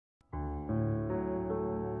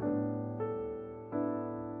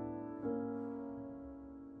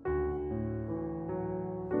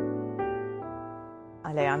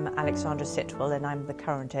Hello, I'm Alexandra Sitwell and I'm the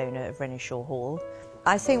current owner of Renishaw Hall.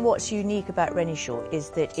 I think what's unique about Renishaw is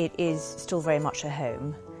that it is still very much a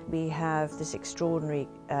home. We have this extraordinary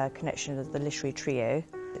connection of the literary trio.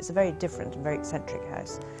 It's a very different and very eccentric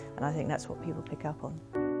house, and I think that's what people pick up on.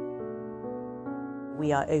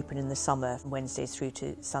 We are open in the summer, from Wednesdays through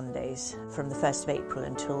to Sundays, from the 1st of April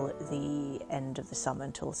until the end of the summer,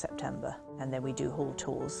 until September. And then we do hall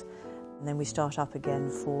tours. And then we start up again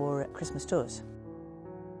for Christmas tours.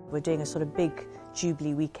 We're doing a sort of big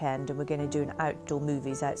Jubilee weekend, and we're going to do an outdoor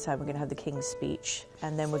movies outside. We're going to have the King's Speech,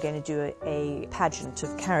 and then we're going to do a pageant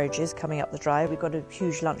of carriages coming up the drive. We've got a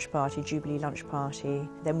huge lunch party, Jubilee lunch party.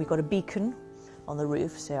 Then we've got a beacon on the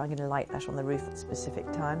roof, so I'm going to light that on the roof at a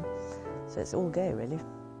specific time. So it's all go, really.